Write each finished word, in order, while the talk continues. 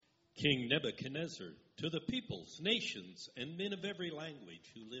King Nebuchadnezzar, to the peoples, nations, and men of every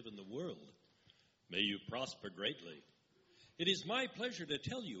language who live in the world, may you prosper greatly. It is my pleasure to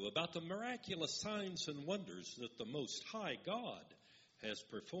tell you about the miraculous signs and wonders that the Most High God has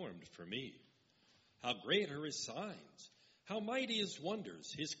performed for me. How great are his signs, how mighty his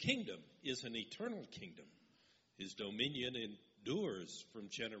wonders. His kingdom is an eternal kingdom. His dominion endures from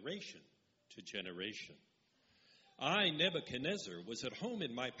generation to generation. I, Nebuchadnezzar, was at home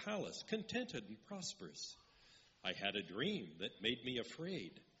in my palace, contented and prosperous. I had a dream that made me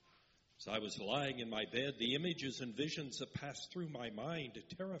afraid. As I was lying in my bed, the images and visions that passed through my mind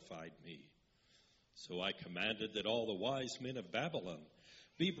terrified me. So I commanded that all the wise men of Babylon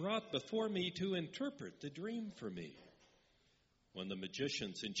be brought before me to interpret the dream for me. When the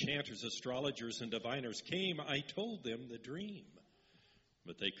magicians, enchanters, astrologers, and diviners came, I told them the dream,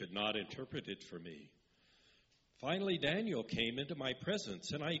 but they could not interpret it for me. Finally, Daniel came into my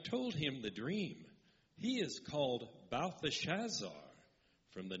presence, and I told him the dream. He is called Belteshazzar,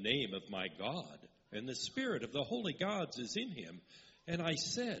 from the name of my God, and the spirit of the holy gods is in him. And I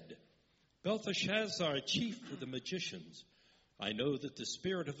said, Belteshazzar, chief of the magicians, I know that the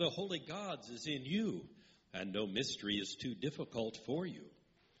spirit of the holy gods is in you, and no mystery is too difficult for you.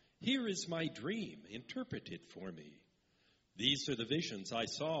 Here is my dream, interpret it for me. These are the visions I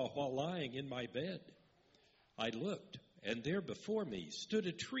saw while lying in my bed. I looked, and there before me stood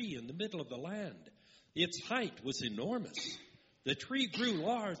a tree in the middle of the land. Its height was enormous. The tree grew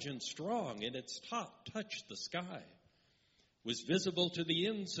large and strong, and its top touched the sky. It was visible to the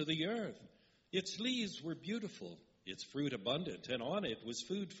ends of the earth. Its leaves were beautiful, its fruit abundant, and on it was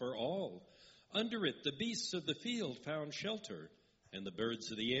food for all. Under it the beasts of the field found shelter, and the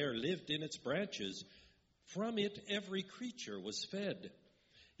birds of the air lived in its branches. From it every creature was fed.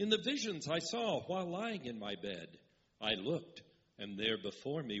 In the visions I saw while lying in my bed, I looked, and there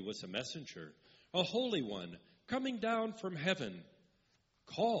before me was a messenger, a holy one, coming down from heaven,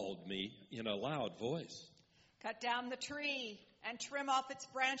 called me in a loud voice. Cut down the tree and trim off its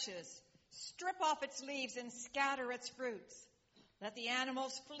branches. Strip off its leaves and scatter its fruits. Let the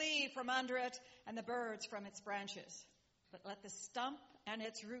animals flee from under it and the birds from its branches. But let the stump and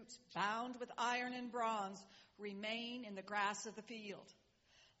its roots, bound with iron and bronze, remain in the grass of the field.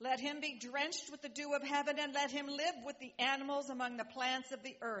 Let him be drenched with the dew of heaven, and let him live with the animals among the plants of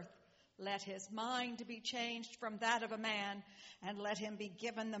the earth. Let his mind be changed from that of a man, and let him be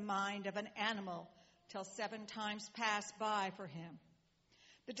given the mind of an animal, till 7 times pass by for him.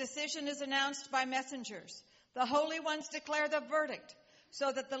 The decision is announced by messengers. The holy ones declare the verdict,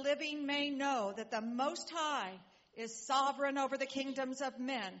 so that the living may know that the Most High is sovereign over the kingdoms of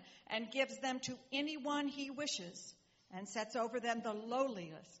men, and gives them to anyone he wishes, and sets over them the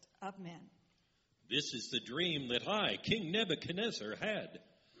lowliest of men. This is the dream that I, King Nebuchadnezzar, had.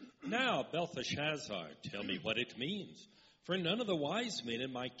 Now, Belteshazzar, tell me what it means, for none of the wise men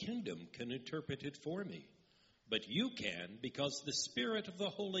in my kingdom can interpret it for me. But you can, because the spirit of the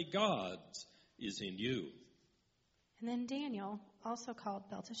holy gods is in you. And then Daniel, also called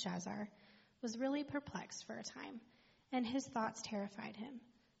Belteshazzar, was really perplexed for a time, and his thoughts terrified him.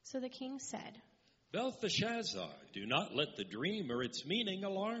 So the king said, Belteshazzar, do not let the dream or its meaning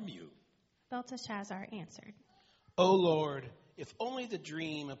alarm you. Belteshazzar answered, O Lord, if only the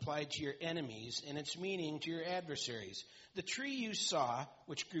dream applied to your enemies and its meaning to your adversaries. The tree you saw,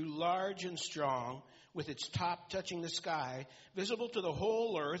 which grew large and strong, with its top touching the sky, visible to the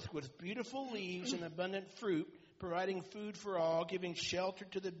whole earth, with beautiful leaves and abundant fruit, providing food for all, giving shelter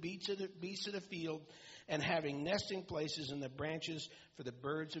to the beasts of the field, and having nesting places in the branches for the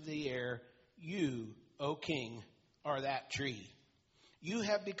birds of the air. You, O king, are that tree. You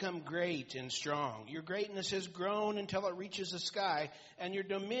have become great and strong. Your greatness has grown until it reaches the sky, and your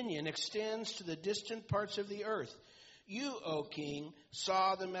dominion extends to the distant parts of the earth. You, O king,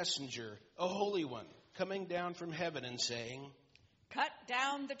 saw the messenger, a holy one, coming down from heaven and saying, Cut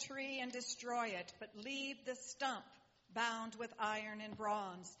down the tree and destroy it, but leave the stump bound with iron and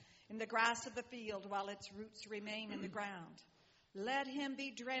bronze in the grass of the field while its roots remain in the ground. Let him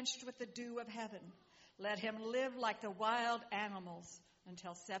be drenched with the dew of heaven. Let him live like the wild animals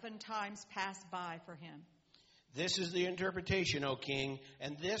until 7 times pass by for him. This is the interpretation, O king,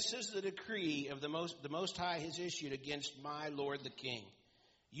 and this is the decree of the Most High has issued against my lord the king.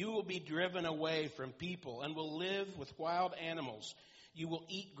 You will be driven away from people and will live with wild animals. You will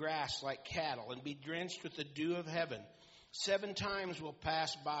eat grass like cattle and be drenched with the dew of heaven. 7 times will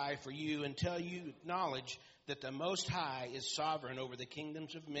pass by for you until you acknowledge that the Most High is sovereign over the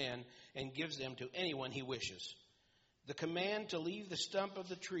kingdoms of men and gives them to anyone he wishes. The command to leave the stump of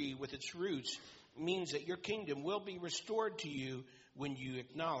the tree with its roots means that your kingdom will be restored to you when you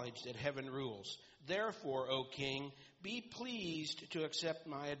acknowledge that heaven rules. Therefore, O king, be pleased to accept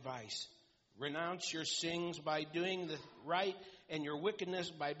my advice. Renounce your sins by doing the right and your wickedness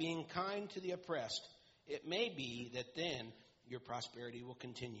by being kind to the oppressed. It may be that then your prosperity will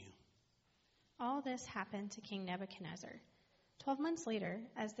continue. All this happened to King Nebuchadnezzar. 12 months later,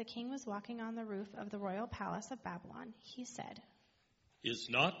 as the king was walking on the roof of the royal palace of Babylon, he said, Is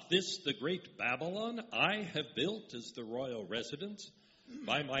not this the great Babylon I have built as the royal residence,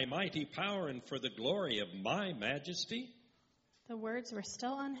 by my mighty power and for the glory of my majesty? The words were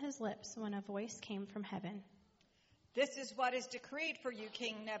still on his lips when a voice came from heaven. This is what is decreed for you,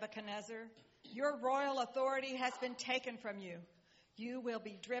 King Nebuchadnezzar. Your royal authority has been taken from you. You will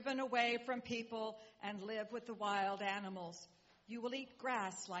be driven away from people and live with the wild animals. You will eat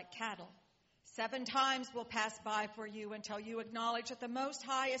grass like cattle. 7 times will pass by for you until you acknowledge that the Most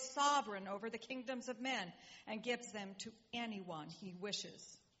High is sovereign over the kingdoms of men and gives them to anyone he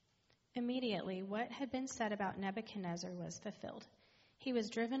wishes. Immediately, what had been said about Nebuchadnezzar was fulfilled. He was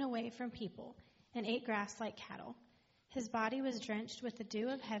driven away from people and ate grass like cattle. His body was drenched with the dew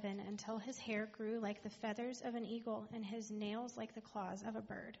of heaven until his hair grew like the feathers of an eagle and his nails like the claws of a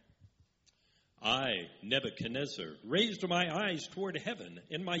bird. I, Nebuchadnezzar, raised my eyes toward heaven,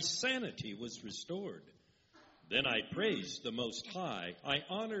 and my sanity was restored. Then I praised the Most High. I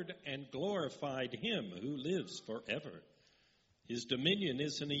honored and glorified him who lives forever. His dominion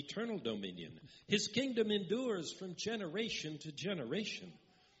is an eternal dominion. His kingdom endures from generation to generation.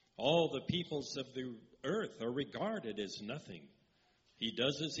 All the peoples of the earth are regarded as nothing. He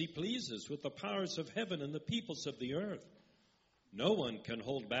does as he pleases with the powers of heaven and the peoples of the earth. No one can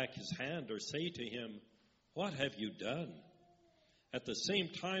hold back his hand or say to him, What have you done? At the same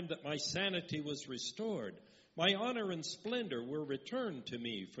time that my sanity was restored, my honor and splendor were returned to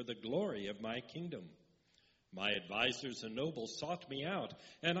me for the glory of my kingdom. My advisors and nobles sought me out,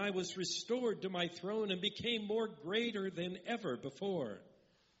 and I was restored to my throne and became more greater than ever before.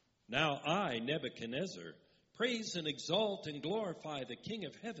 Now I, Nebuchadnezzar, praise and exalt and glorify the King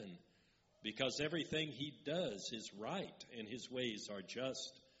of heaven, because everything he does is right and his ways are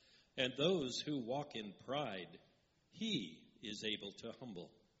just, and those who walk in pride, he is able to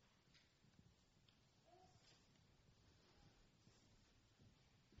humble.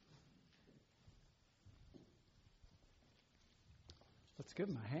 Let's give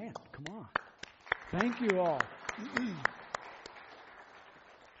him a hand. Come on. Thank you all.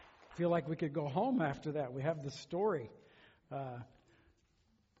 Feel like we could go home after that. We have the story.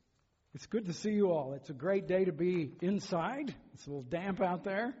 It's good to see you all. It's a great day to be inside. It's a little damp out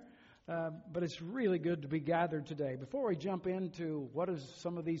there, but it's really good to be gathered today. Before we jump into what does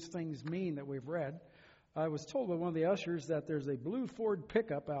some of these things mean that we've read, I was told by one of the ushers that there's a blue Ford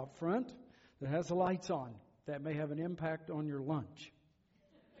pickup out front that has the lights on that may have an impact on your lunch.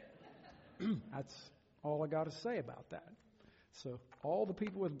 That's all I got to say about that. So all the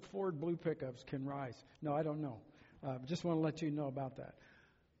people with Ford blue pickups can rise. No, I don't know. Just want to let you know about that.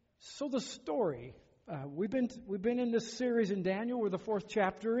 So the story, we've been in this series in Daniel. We're the 4th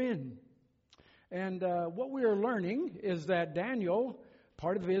chapter in. And what we are learning is that Daniel,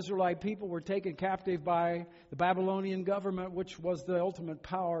 part of the Israelite people, were taken captive by the Babylonian government, which was the ultimate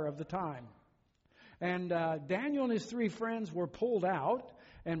power of the time. And Daniel and his 3 friends were pulled out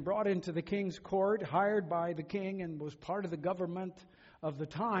and brought into the king's court, hired by the king, and was part of the government of the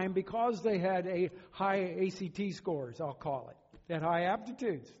time because they had a high ACT scores, I'll call it. They had high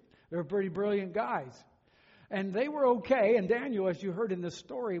aptitudes. They were pretty brilliant guys. And they were okay. And Daniel, as you heard in the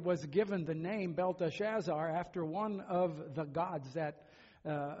story, was given the name Belteshazzar after one of the gods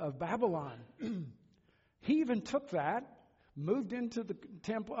of Babylon. He even took that, moved into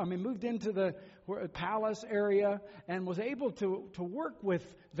the palace area, and was able to work with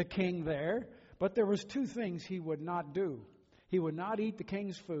the king there. But there was 2 things he would not do. He would not eat the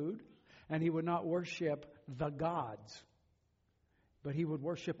king's food, and he would not worship the gods. But he would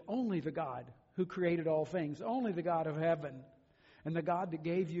worship only the God who created all things, only the God of heaven, and the God that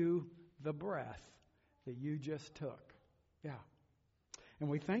gave you the breath that you just took. Yeah. And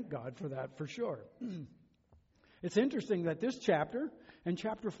we thank God for that, for sure. It's interesting that this chapter and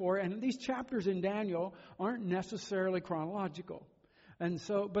chapter 4 and these chapters in Daniel aren't necessarily chronological. And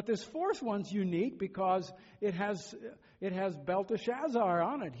so, but this 4th one's unique because it has Belteshazzar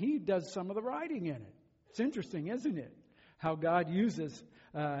on it. He does some of the writing in it. It's interesting, isn't it? How God uses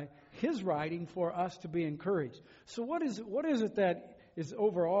his writing for us to be encouraged. So what is it that is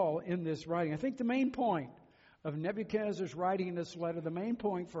overall in this writing? I think the main point of Nebuchadnezzar's writing in this letter, the main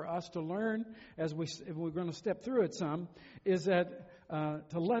point for us to learn as we're going to step through it some, is that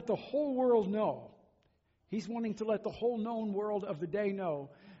to let the whole world know He's wanting to let the whole known world of the day know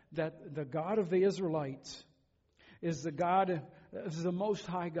that the God of the Israelites is the Most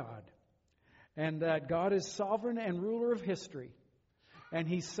High God. And that God is sovereign and ruler of history. And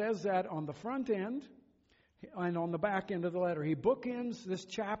he says that on the front end and on the back end of the letter. He bookends this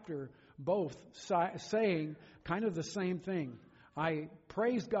chapter both saying kind of the same thing. I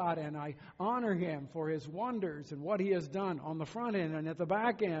praise God and I honor Him for His wonders and what He has done on the front end. And at the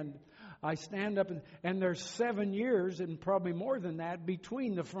back end, I stand up and there's 7 years and probably more than that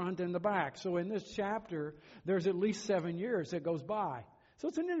between the front and the back. So in this chapter, there's at least 7 years that goes by. So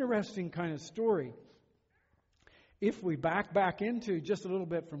it's an interesting kind of story. If we back into just a little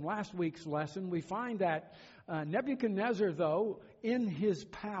bit from last week's lesson, we find that Nebuchadnezzar, though, in his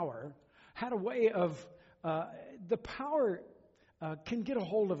power, had a way of, the power can get a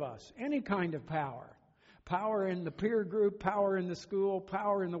hold of us. Any kind of power. Power in the peer group, power in the school,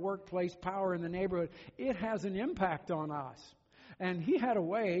 power in the workplace, power in the neighborhood. It has an impact on us. And he had a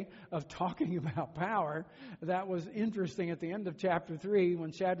way of talking about power that was interesting at the end of chapter 3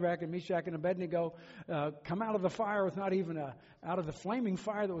 when Shadrach and Meshach and Abednego come out of the fire with not even out of the flaming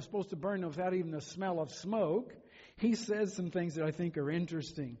fire that was supposed to burn without even the smell of smoke. He says some things that I think are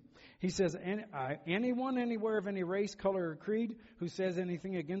interesting. He says, anyone, anywhere of any race, color, or creed who says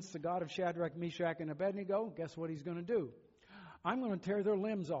anything against the God of Shadrach, Meshach, and Abednego, guess what he's going to do? I'm going to tear their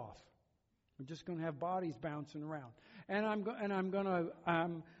limbs off. We're just going to have bodies bouncing around. And I'm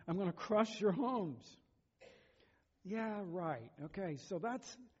going to crush your homes. Yeah, right. Okay, so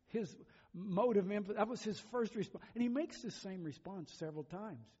that's his mode of emphasis. That was his first response. And he makes the same response several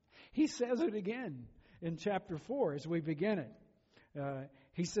times. He says it again in chapter 4 as we begin it.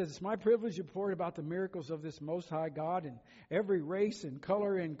 He says, it's my privilege to report about the miracles of this Most High God, and every race and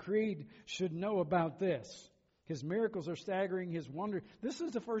color and creed should know about this. His miracles are staggering, His wonder. This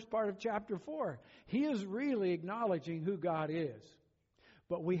is the first part of chapter 4. He is really acknowledging who God is.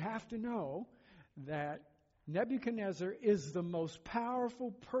 But we have to know that Nebuchadnezzar is the most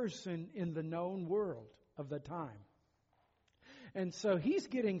powerful person in the known world of the time. And so he's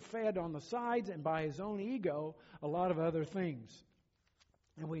getting fed on the sides and by his own ego a lot of other things.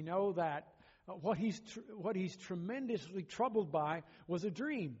 And we know that what he's tremendously troubled by was a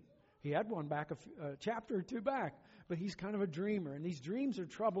dream. He had one back a chapter or two back, but he's kind of a dreamer, and these dreams are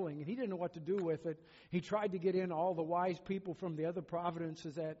troubling, and he didn't know what to do with it. He tried to get in all the wise people from the other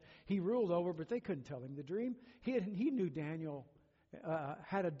provinces that he ruled over, but they couldn't tell him the dream. He knew Daniel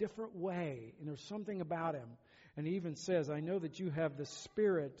had a different way, and there's something about him. And he even says, I know that you have the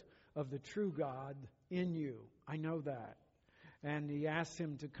Spirit of the true God in you. I know that. And he asks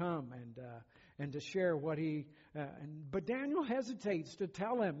him to come and to share what he... but Daniel hesitates to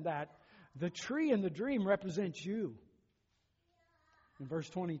tell him that the tree in the dream represents you. In verse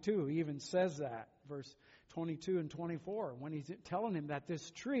 22, he even says that. Verse 22 and 24, when he's telling him that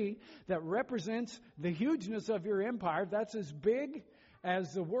this tree that represents the hugeness of your empire, that's as big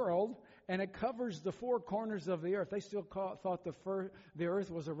as the world, and it covers the four corners of the earth. They still thought the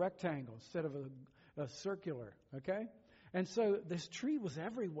earth was a rectangle instead of a circular, okay? And so this tree was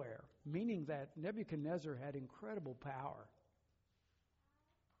everywhere, meaning that Nebuchadnezzar had incredible power.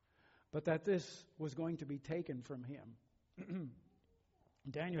 But that this was going to be taken from him.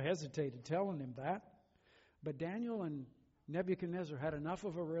 Daniel hesitated telling him that. But Daniel and Nebuchadnezzar had enough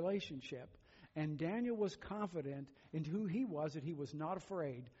of a relationship. And Daniel was confident in who he was, that he was not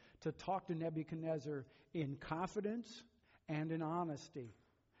afraid to talk to Nebuchadnezzar in confidence and in honesty.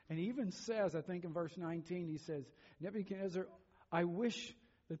 And he even says, I think in verse 19, he says, Nebuchadnezzar, I wish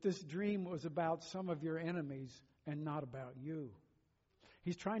that this dream was about some of your enemies and not about you.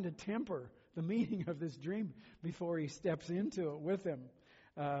 He's trying to temper the meaning of this dream before he steps into it with him.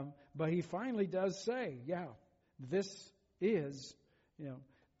 But he finally does say, yeah, this is,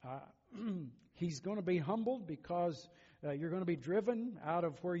 he's going to be humbled because you're going to be driven out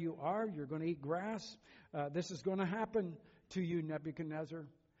of where you are. You're going to eat grass. This is going to happen to you, Nebuchadnezzar.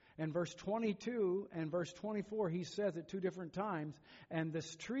 And verse 22 and verse 24, he says it 2 different times. And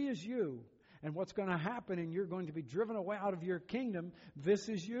this tree is you. And what's going to happen, and you're going to be driven away out of your kingdom. This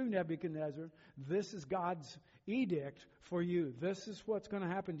is you, Nebuchadnezzar. This is God's edict for you. This is what's going to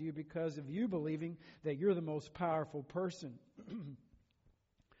happen to you because of you believing that you're the most powerful person.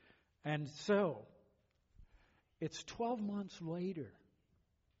 And so, it's 12 months later.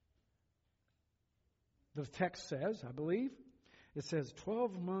 The text says, I believe, it says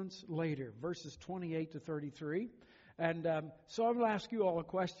 12 months later, verses 28 to 33. And so I'm going to ask you all a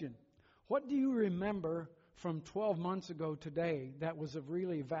question. What do you remember from 12 months ago today that was a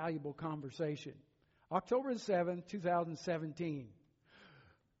really valuable conversation? October 7th, 2017.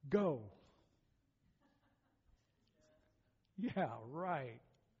 Go. Yeah, right.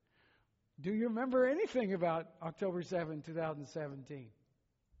 Do you remember anything about October 7, 2017?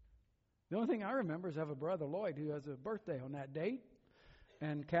 The only thing I remember is I have a brother, Lloyd, who has a birthday on that date.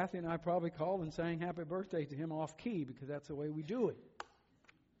 And Kathy and I probably called and sang happy birthday to him off key because that's the way we do it.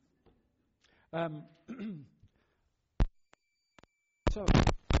 So,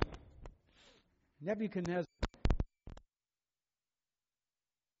 Nebuchadnezzar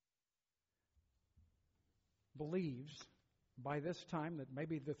believes by this time that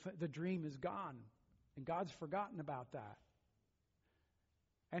maybe the dream is gone and God's forgotten about that.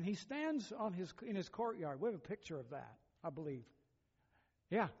 And he stands in his courtyard. We have a picture of that, I believe.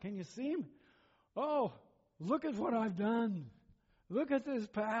 Yeah, can you see him? Oh, look at what I've done. Look at this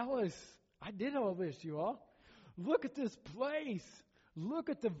palace. I did all this, you all. Look at this place. Look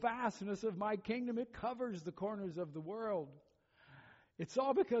at the vastness of my kingdom. It covers the corners of the world. It's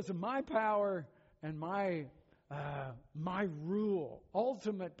all because of my power and my rule.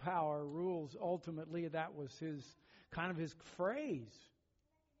 Ultimate power rules ultimately. That was his phrase.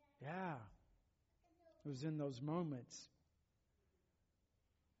 Yeah. It was in those moments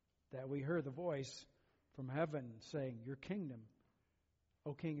that we heard the voice from heaven saying, your kingdom,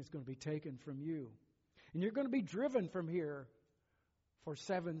 O king, is going to be taken from you. And you're going to be driven from here for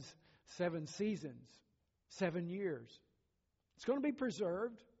seven seasons, 7 years. It's going to be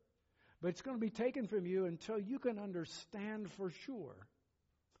preserved, but it's going to be taken from you until you can understand for sure.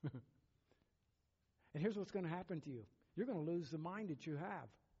 And here's what's going to happen to you. You're going to lose the mind that you have.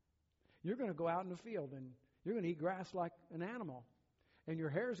 You're going to go out in the field and you're going to eat grass like an animal. And your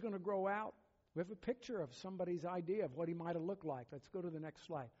hair is going to grow out. We have a picture of somebody's idea of what he might have looked like. Let's go to the next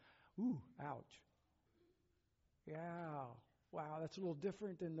slide. Ooh, ouch. Yeah. Wow, that's a little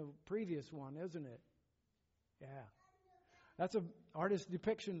different than the previous one, isn't it? Yeah. That's an artist's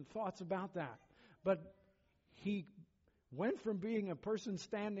depiction, thoughts about that. But he went from being a person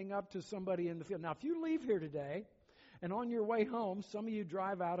standing up to somebody in the field. Now, if you leave here today, and on your way home, some of you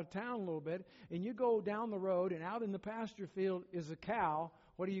drive out of town a little bit, and you go down the road, and out in the pasture field is a cow,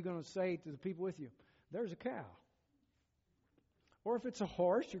 what are you going to say to the people with you? There's a cow. Or if it's a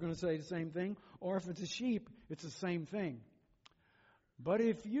horse, you're going to say the same thing. Or if it's a sheep, it's the same thing. But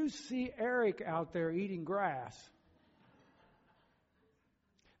if you see Eric out there eating grass,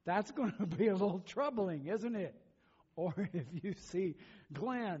 that's going to be a little troubling, isn't it? Or if you see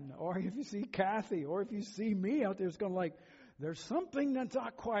Glenn, or if you see Kathy, or if you see me out there, it's going to like, there's something that's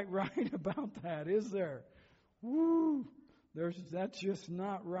not quite right about that, is there? Woo! That's just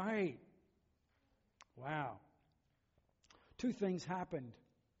not right. Wow. 2 things happened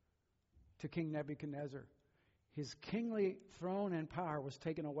to King Nebuchadnezzar. His kingly throne and power was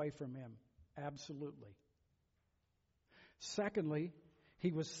taken away from him. Absolutely. Secondly,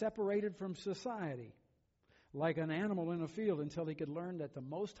 he was separated from society, like an animal in a field, until he could learn that the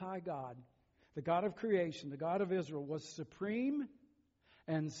Most High God, the God of creation, the God of Israel, was supreme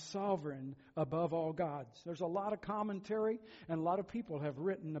and sovereign above all gods. There's a lot of commentary, and a lot of people have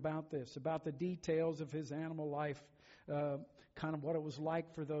written about this, about the details of his animal life, kind of what it was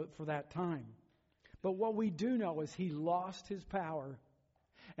like for that time. But what we do know is he lost his power,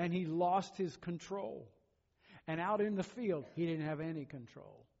 and he lost his control. And out in the field, he didn't have any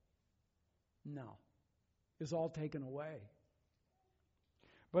control. No. Is all taken away.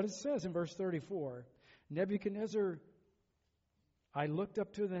 But it says in verse 34, Nebuchadnezzar, I looked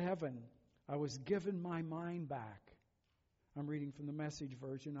up to the heaven. I was given my mind back. I'm reading from the Message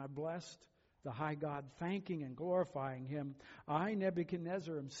version. I blessed the high God, thanking and glorifying him. I,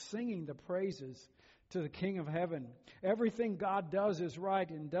 Nebuchadnezzar, am singing the praises to the King of heaven. Everything God does is right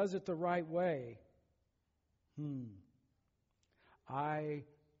and does it the right way. I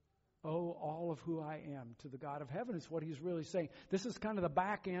owe all of who I am to the God of heaven, is what he's really saying. This is kind of the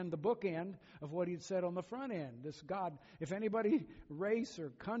back end, the book end of what he'd said on the front end. This God, if anybody, race or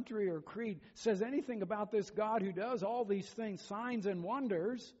country or creed, says anything about this God who does all these things, signs and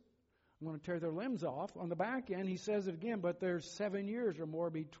wonders, I'm going to tear their limbs off. On the back end, he says it again, but there's 7 years or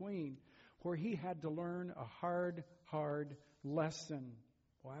more between where he had to learn a hard lesson.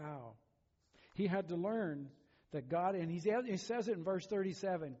 Wow. He had to learn that God, and he says it in verse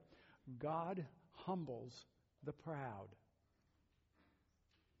 37, God humbles the proud.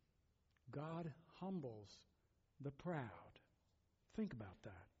 God humbles the proud. Think about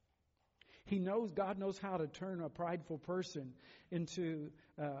that. God knows how to turn a prideful person into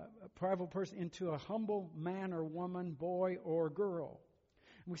a humble man or woman, boy or girl.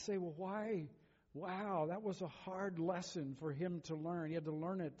 And we say, well, why? Wow, that was a hard lesson for him to learn. He had to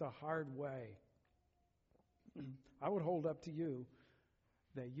learn it the hard way. I would hold up to you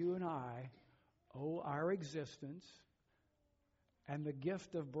that you and I owe our existence and the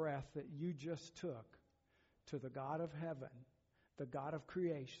gift of breath that you just took to the God of heaven, the God of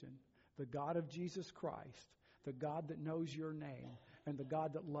creation, the God of Jesus Christ, the God that knows your name, and the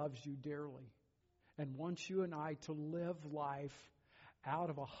God that loves you dearly, and wants you and I to live life out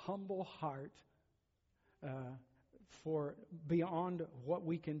of a humble heart for beyond what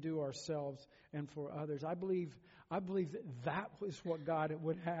we can do ourselves and for others. I believe that was what God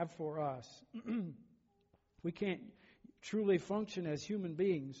would have for us. We can't truly function as human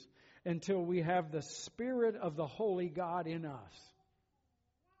beings until we have the Spirit of the Holy God in us.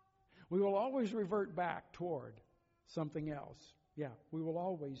 We will always revert back toward something else. Yeah, we will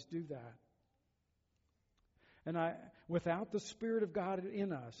always do that. And without the Spirit of God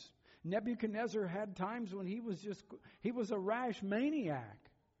in us, Nebuchadnezzar had times when he was a rash maniac.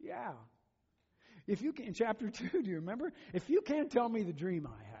 Yeah. In chapter 2, do you remember? If you can't tell me the dream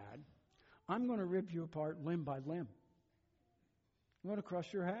I had, I'm going to rip you apart limb by limb. I'm going to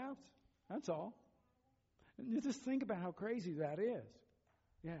crush your house. That's all. And you just think about how crazy that is.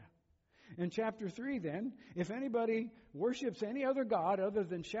 Yeah. In chapter 3 then, if anybody worships any other god other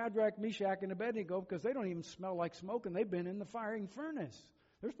than Shadrach, Meshach, and Abednego, because they don't even smell like smoke and they've been in the firing furnace.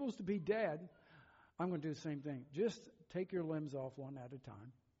 They're supposed to be dead. I'm going to do the same thing. Just take your limbs off one at a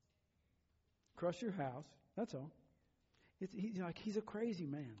time. Crush your house. That's all. He's a crazy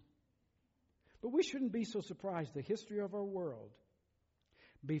man. But we shouldn't be so surprised. The history of our world,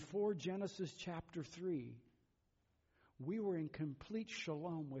 before Genesis chapter 3, we were in complete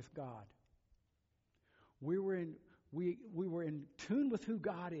shalom with God. We were in tune with who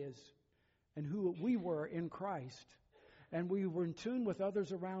God is and who we were in Christ. And we were in tune with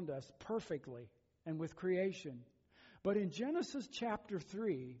others around us perfectly and with creation. But in Genesis chapter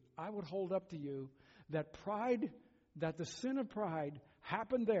 3, I would hold up to you that the sin of pride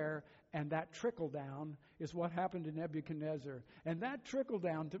happened there, and that trickle down is what happened to Nebuchadnezzar. And that trickle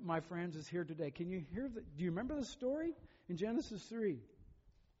down, my friends, is here today. Can you hear do you remember the story in Genesis 3?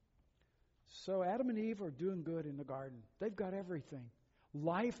 So Adam and Eve are doing good in the garden. They've got everything.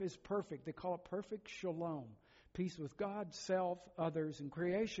 Life is perfect. They call it perfect shalom. Peace with God, self, others, and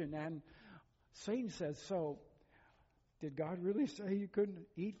creation. And Satan says, so, did God really say you couldn't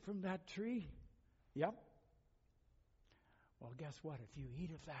eat from that tree? Yep. Well, guess what? If you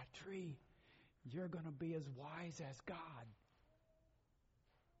eat of that tree, you're going to be as wise as God.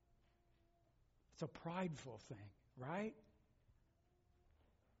 It's a prideful thing, right?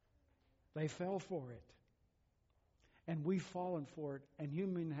 They fell for it. And we've fallen for it, and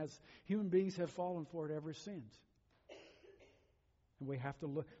human beings have fallen for it ever since. And we have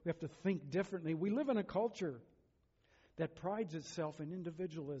to think differently. We live in a culture that prides itself in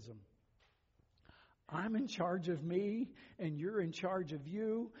individualism. I'm in charge of me, and you're in charge of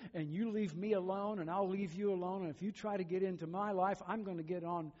you, and you leave me alone, and I'll leave you alone. And if you try to get into my life, I'm going to get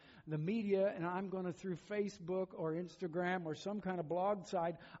on the media, and I'm going to, through Facebook or Instagram or some kind of blog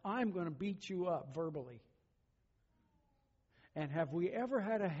site, I'm going to beat you up verbally. And have we ever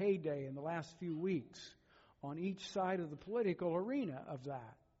had a heyday in the last few weeks on each side of the political arena of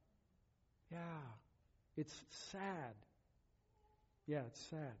that? Yeah, it's sad. Yeah, it's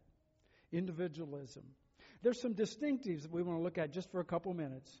sad. Individualism. There's some distinctives that we want to look at just for a couple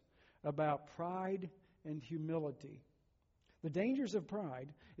minutes about pride and humility. The dangers of pride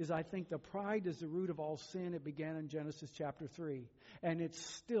is, I think, the pride is the root of all sin. It began in Genesis chapter 3, and it's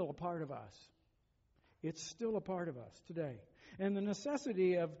still a part of us. It's still a part of us today. And the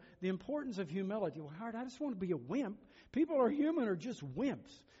necessity of the importance of humility. Well, Howard, I just want to be a wimp. People are human or just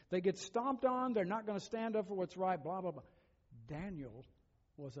wimps. They get stomped on. They're not going to stand up for what's right, blah, blah, blah. Daniel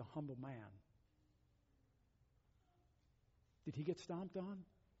was a humble man. Did he get stomped on?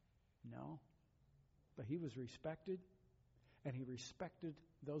 No. But he was respected, and he respected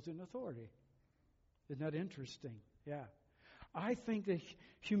those in authority. Isn't that interesting? Yeah. I think that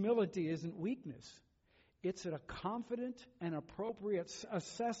humility isn't weakness. It's a confident and appropriate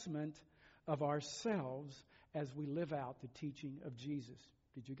assessment of ourselves as we live out the teaching of Jesus.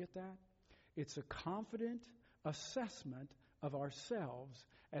 Did you get that? It's a confident assessment of ourselves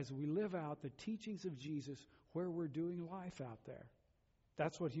as we live out the teachings of Jesus where we're doing life out there.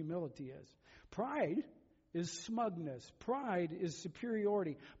 That's what humility is. Pride is smugness. Pride is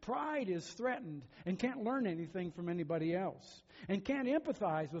superiority. Pride is threatened and can't learn anything from anybody else and can't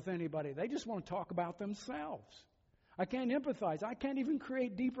empathize with anybody. They just want to talk about themselves. I can't empathize. I can't even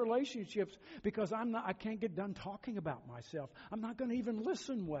create deep relationships because I can't get done talking about myself. I'm not going to even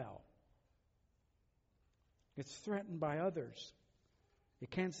listen well. It's threatened by others. It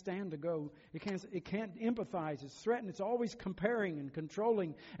can't stand to go. It can't empathize. It's threatened. It's always comparing and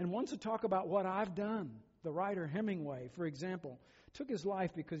controlling and wants to talk about what I've done. The writer Hemingway, for example, took his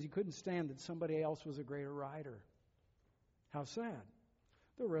life because he couldn't stand that somebody else was a greater writer. How sad.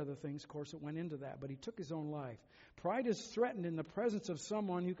 There were other things, of course, that went into that, but he took his own life. Pride is threatened in the presence of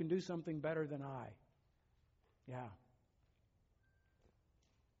someone who can do something better than I. Yeah.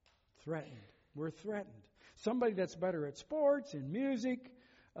 Threatened. We're threatened. Somebody that's better at sports, in music,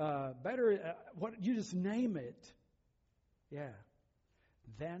 better at what you just name it. Yeah.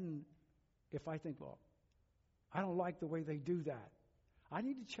 Then if I think, well, I don't like the way they do that, I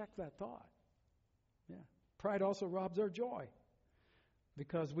need to check that thought. Yeah. Pride also robs our joy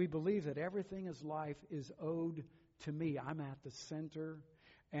because we believe that everything in life is owed to me. I'm at the center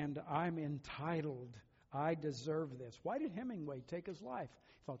and I'm entitled. I deserve this. Why did Hemingway take his life?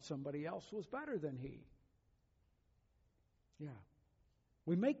 He thought somebody else was better than he. Yeah.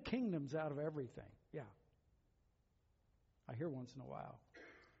 We make kingdoms out of everything. Yeah. I hear once in a while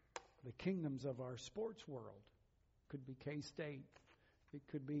the kingdoms of our sports world. Could be K-State. It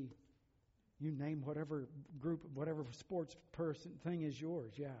could be, you name whatever group, whatever sports person thing is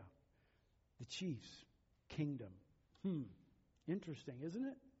yours. Yeah. The Chiefs. Kingdom. Interesting, isn't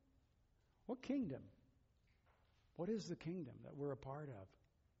it? What kingdom? What is the kingdom that we're a part of?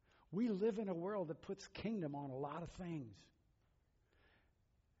 We live in a world that puts kingdom on a lot of things.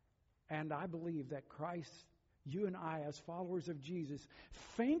 And I believe that Christ, you and I, as followers of Jesus,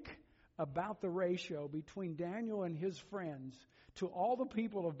 think about the ratio between Daniel and his friends to all the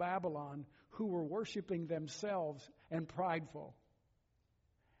people of Babylon who were worshiping themselves and prideful,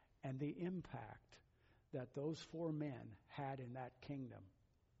 and the impact that those 4 men had in that kingdom.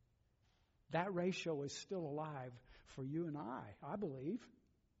 That ratio is still alive for you and I believe.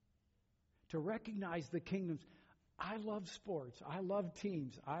 To recognize the kingdoms. I love sports. I love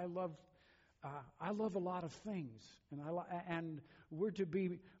teams. I love a lot of things, and we're to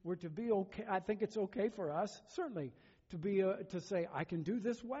be okay. I think it's okay for us, certainly, to say I can do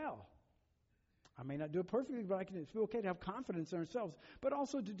this well. I may not do it perfectly, but it's okay to have confidence in ourselves, but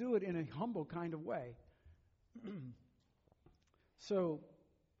also to do it in a humble kind of way. So,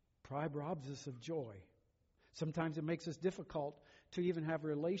 pride robs us of joy. Sometimes it makes us difficult to even have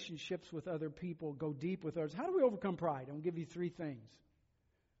relationships with other people, go deep with others. How do we overcome pride? I'm going to give you 3 things.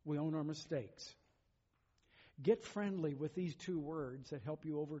 We own our mistakes. Get friendly with these 2 words that help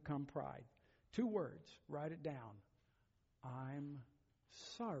you overcome pride. 2 words. Write it down. I'm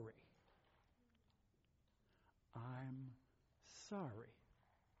sorry. I'm sorry.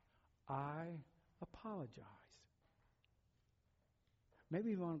 I apologize.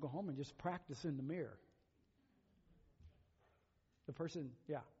 Maybe you want to go home and just practice in the mirror. The person,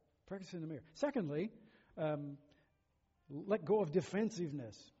 practice in the mirror. Secondly, let go of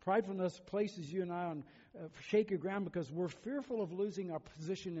defensiveness. Pridefulness places you and I on shaky ground because we're fearful of losing our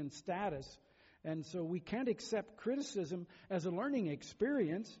position and status. And so we can't accept criticism as a learning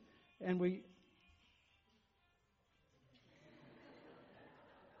experience. And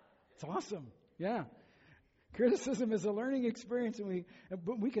it's awesome. Yeah. Criticism is a learning experience,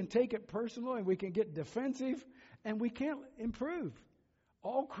 but we can take it personal and we can get defensive and we can't improve.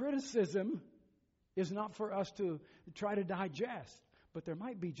 All criticism is not for us to try to digest, but there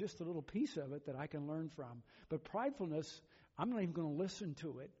might be just a little piece of it that I can learn from. But pridefulness, I'm not even going to listen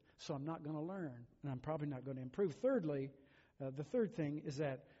to it, so I'm not going to learn, and I'm probably not going to improve. Thirdly, the third thing is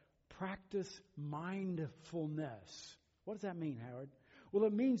that practice mindfulness. What does that mean, Howard? Well,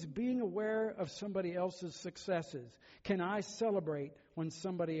 it means being aware of somebody else's successes. Can I celebrate when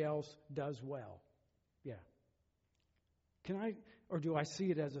somebody else does well? Yeah. Can I, or do I see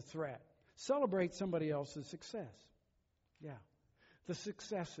it as a threat? Celebrate somebody else's success. Yeah. The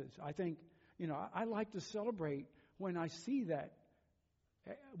successes. I think, I like to celebrate when I see that.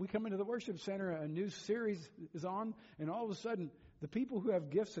 We come into the worship center, a new series is on, and all of a sudden, the people who have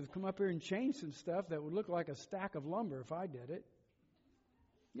gifts have come up here and changed some stuff that would look like a stack of lumber if I did it.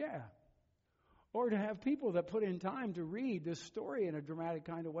 Yeah. Or to have people that put in time to read this story in a dramatic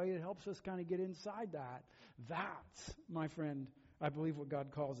kind of way, it helps us kind of get inside that. That's, my friend, I believe what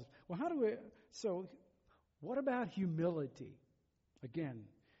God calls us. Well, so what about humility? Again,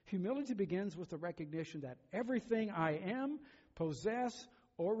 humility begins with the recognition that everything I am, possess,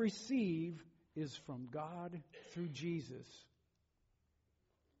 or receive is from God through Jesus.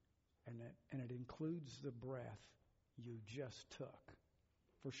 And it includes the breath you just took.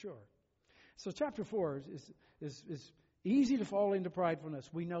 For sure. So chapter 4 is easy to fall into pridefulness.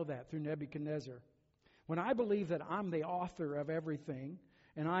 We know that through Nebuchadnezzar. When I believe that I'm the author of everything,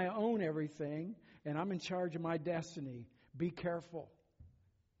 and I own everything, and I'm in charge of my destiny, be careful.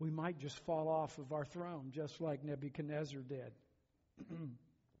 We might just fall off of our throne, just like Nebuchadnezzar did.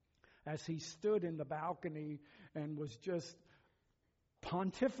 as he stood in the balcony and was just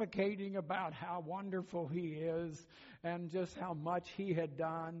pontificating about how wonderful he is and just how much he had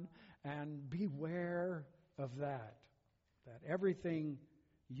done. And beware of that everything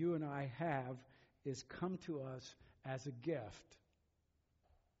you and I have is come to us as a gift.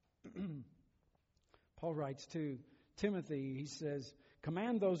 Paul writes to Timothy, he says,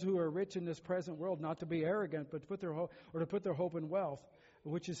 command those who are rich in this present world not to be arrogant, but to put their hope in wealth,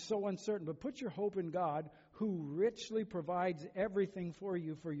 which is so uncertain. But put your hope in God, who richly provides everything for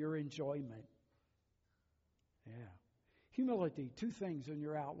you for your enjoyment. Yeah. Humility, two things in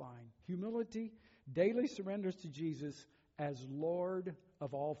your outline. Humility daily surrenders to Jesus as Lord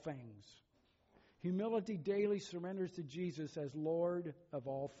of all things. Humility daily surrenders to Jesus as Lord of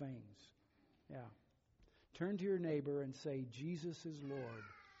all things. Yeah. Turn to your neighbor and say, Jesus is Lord.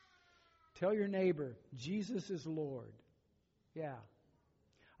 Tell your neighbor, Jesus is Lord. Yeah.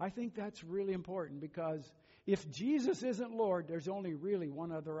 I think that's really important, because if Jesus isn't Lord, there's only really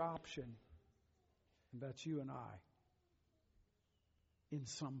one other option. And that's you and I. In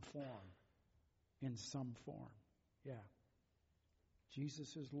some form. In some form. Yeah.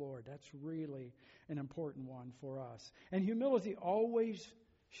 Jesus is Lord. That's really an important one for us. And humility always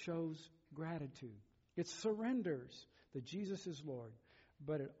shows gratitude. It surrenders that Jesus is Lord,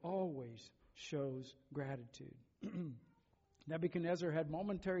 but it always shows gratitude. Nebuchadnezzar had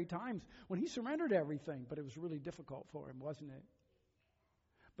momentary times when he surrendered everything, but it was really difficult for him, wasn't it?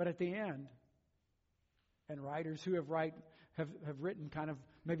 But at the end, and writers who have written kind of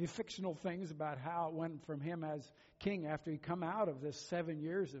maybe fictional things about how it went from him as king after he come out of this 7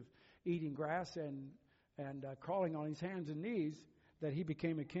 years of eating grass and crawling on his hands and knees, that he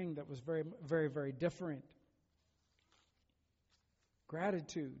became a king that was very, very, very different.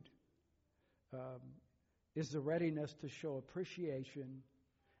 Gratitude is the readiness to show appreciation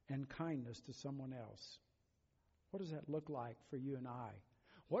and kindness to someone else. What does that look like for you and I?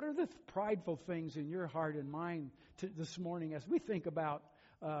 What are the prideful things in your heart and mind this morning as we think about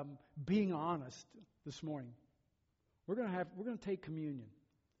being honest this morning? We're going to take communion,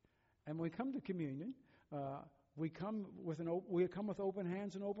 and when we come to communion, we come with open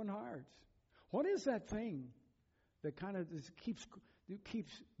hands and open hearts. What is that thing that kind of keeps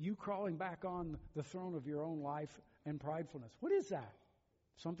you crawling back on the throne of your own life and pridefulness? What is that?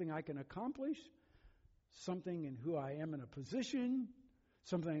 Something I can accomplish? Something in who I am in a position?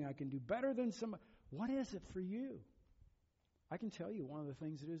 Something I can do better than somebody? What is it for you? I can tell you one of the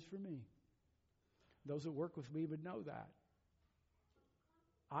things it is for me. Those that work with me would know that.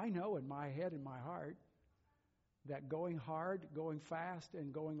 I know in my head and my heart that going hard, going fast,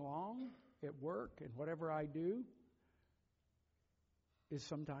 and going long at work and whatever I do is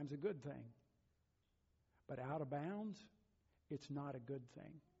sometimes a good thing. But out of bounds, it's not a good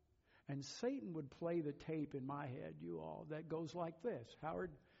thing. And Satan would play the tape in my head, you all, that goes like this.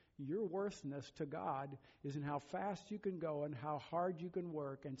 Howard, your worthiness to God is in how fast you can go and how hard you can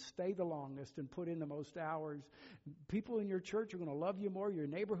work and stay the longest and put in the most hours. People in your church are going to love you more. Your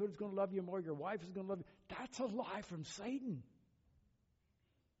neighborhood is going to love you more. Your wife is going to love you. That's a lie from Satan.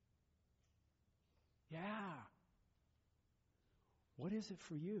 Yeah. What is it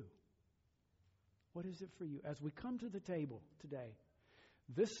for you? What is it for you? As we come to the table today,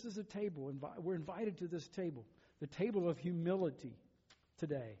 this is a table. We're invited to this table, the table of humility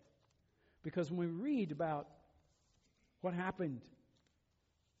today. Because when we read about what happened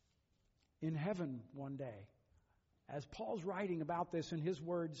in heaven one day, as Paul's writing about this in his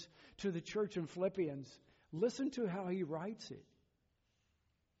words to the church in Philippians, listen to how he writes it.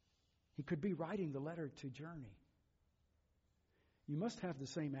 He could be writing the letter to Journey. You must have the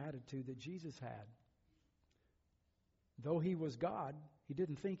same attitude that Jesus had. Though he was God, he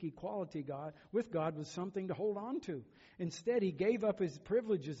didn't think equality with God was something to hold on to. Instead, he gave up his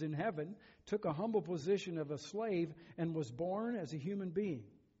privileges in heaven, took a humble position of a slave, and was born as a human being.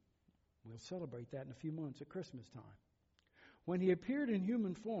 We'll celebrate that in a few months at Christmas time. When he appeared in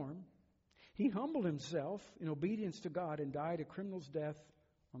human form, he humbled himself in obedience to God and died a criminal's death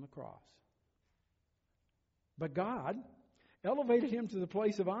on the cross. But God elevated him to the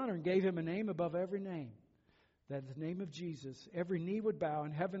place of honor and gave him a name above every name. That in the name of Jesus, every knee would bow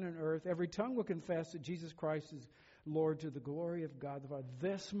in heaven and earth. Every tongue would confess that Jesus Christ is Lord, to the glory of God the Father.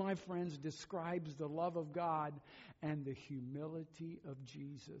 This, my friends, describes the love of God and the humility of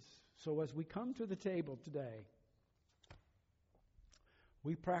Jesus. So as we come to the table today,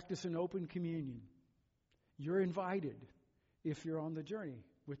 we practice an open communion. You're invited if you're on the journey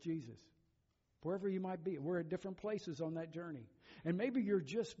with Jesus. Wherever you might be. We're at different places on that journey. And maybe you're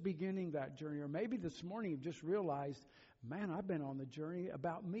just beginning that journey. Or maybe this morning you've just realized man, I've been on the journey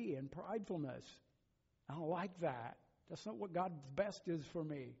about me and pridefulness. I don't like that. That's not what God's best is for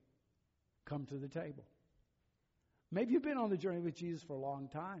me. Come to the table. Maybe you've been on the journey with Jesus for a long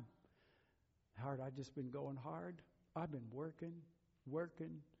time. Howard, I've just been going hard. I've been working,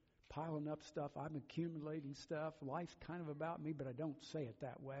 piling up stuff. I'm accumulating stuff. Life's kind of about me, but I don't say it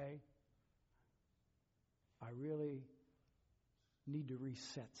that way. I really need to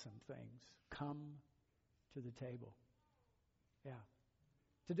reset some things. Come to the table. Yeah.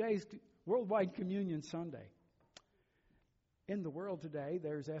 Today's Worldwide Communion Sunday. In the world today,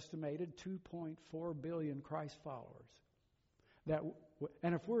 there's estimated 2.4 billion Christ followers.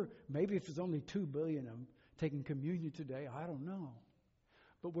 And if there's only 2 billion of them taking communion today, I don't know.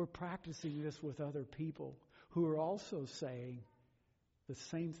 But we're practicing this with other people who are also saying the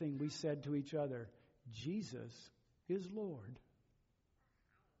same thing we said to each other: Jesus is Lord.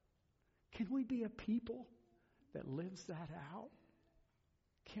 Can we be a people that lives that out?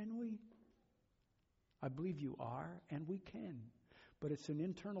 Can we? I believe you are, and we can. But it's an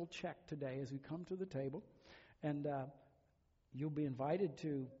internal check today as we come to the table. And you'll be invited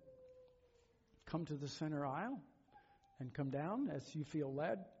to come to the center aisle and come down as you feel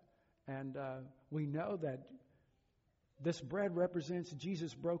led. And we know that this bread represents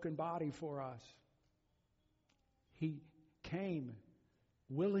Jesus' broken body for us. He came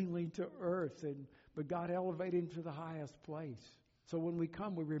willingly to earth, but God elevated him to the highest place. So when we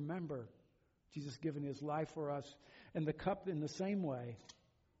come, we remember Jesus giving his life for us. And the cup, in the same way,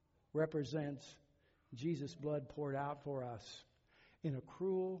 represents Jesus' blood poured out for us in a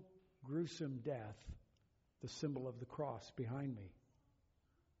cruel, gruesome death, the symbol of the cross behind me.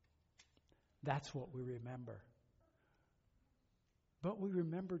 That's what we remember. But we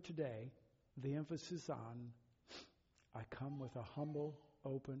remember today the emphasis on, I come with a humble,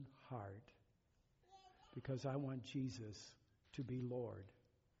 open heart because I want Jesus to be Lord.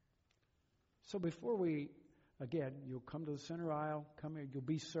 So before you'll come to the center aisle, come here, you'll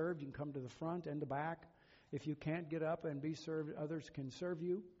be served. You can come to the front and the back. If you can't get up and be served, others can serve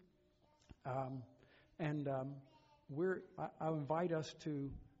you. I'll invite us to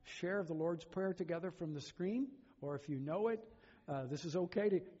share the Lord's Prayer together from the screen, or if you know it, this is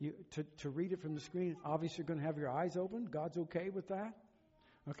okay to read it from the screen. Obviously, you're going to have your eyes open. God's okay with that.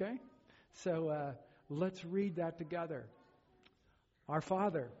 Okay? So let's read that together. Our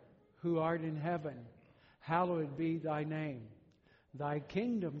Father, who art in heaven, hallowed be thy name. Thy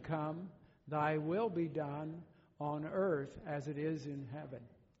kingdom come, thy will be done on earth as it is in heaven.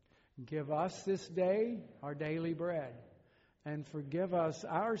 Give us this day our daily bread, and forgive us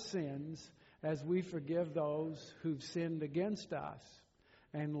our sins as we forgive those who've sinned against us.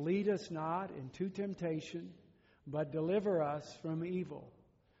 And lead us not into temptation, but deliver us from evil.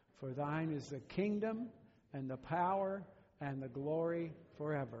 For thine is the kingdom and the power and the glory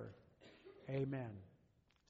forever. Amen.